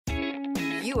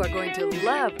You are going to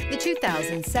love the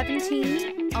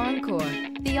 2017 Encore.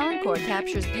 The Encore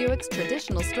captures Buick's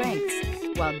traditional strengths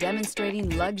while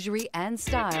demonstrating luxury and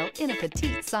style in a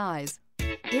petite size.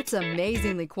 It's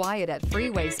amazingly quiet at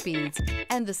freeway speeds,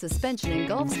 and the suspension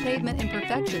engulfs pavement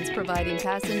imperfections, providing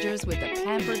passengers with a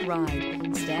pampered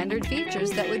ride. Standard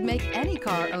features that would make any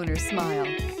car owner smile.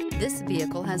 This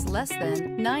vehicle has less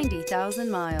than 90,000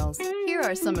 miles. Here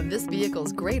are some of this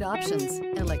vehicle's great options: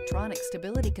 electronic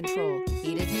stability control,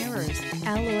 heated mirrors,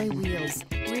 alloy wheels,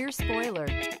 rear spoiler,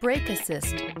 brake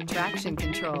assist, traction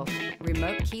control,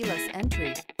 remote keyless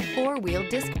entry, four-wheel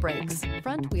disc brakes,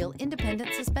 front-wheel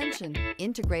independent suspension,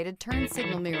 integrated turn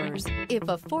signal mirrors. If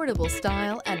affordable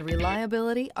style and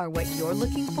reliability are what you're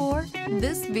looking for,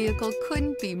 this vehicle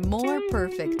couldn't be more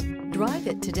perfect. Drive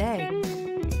it today.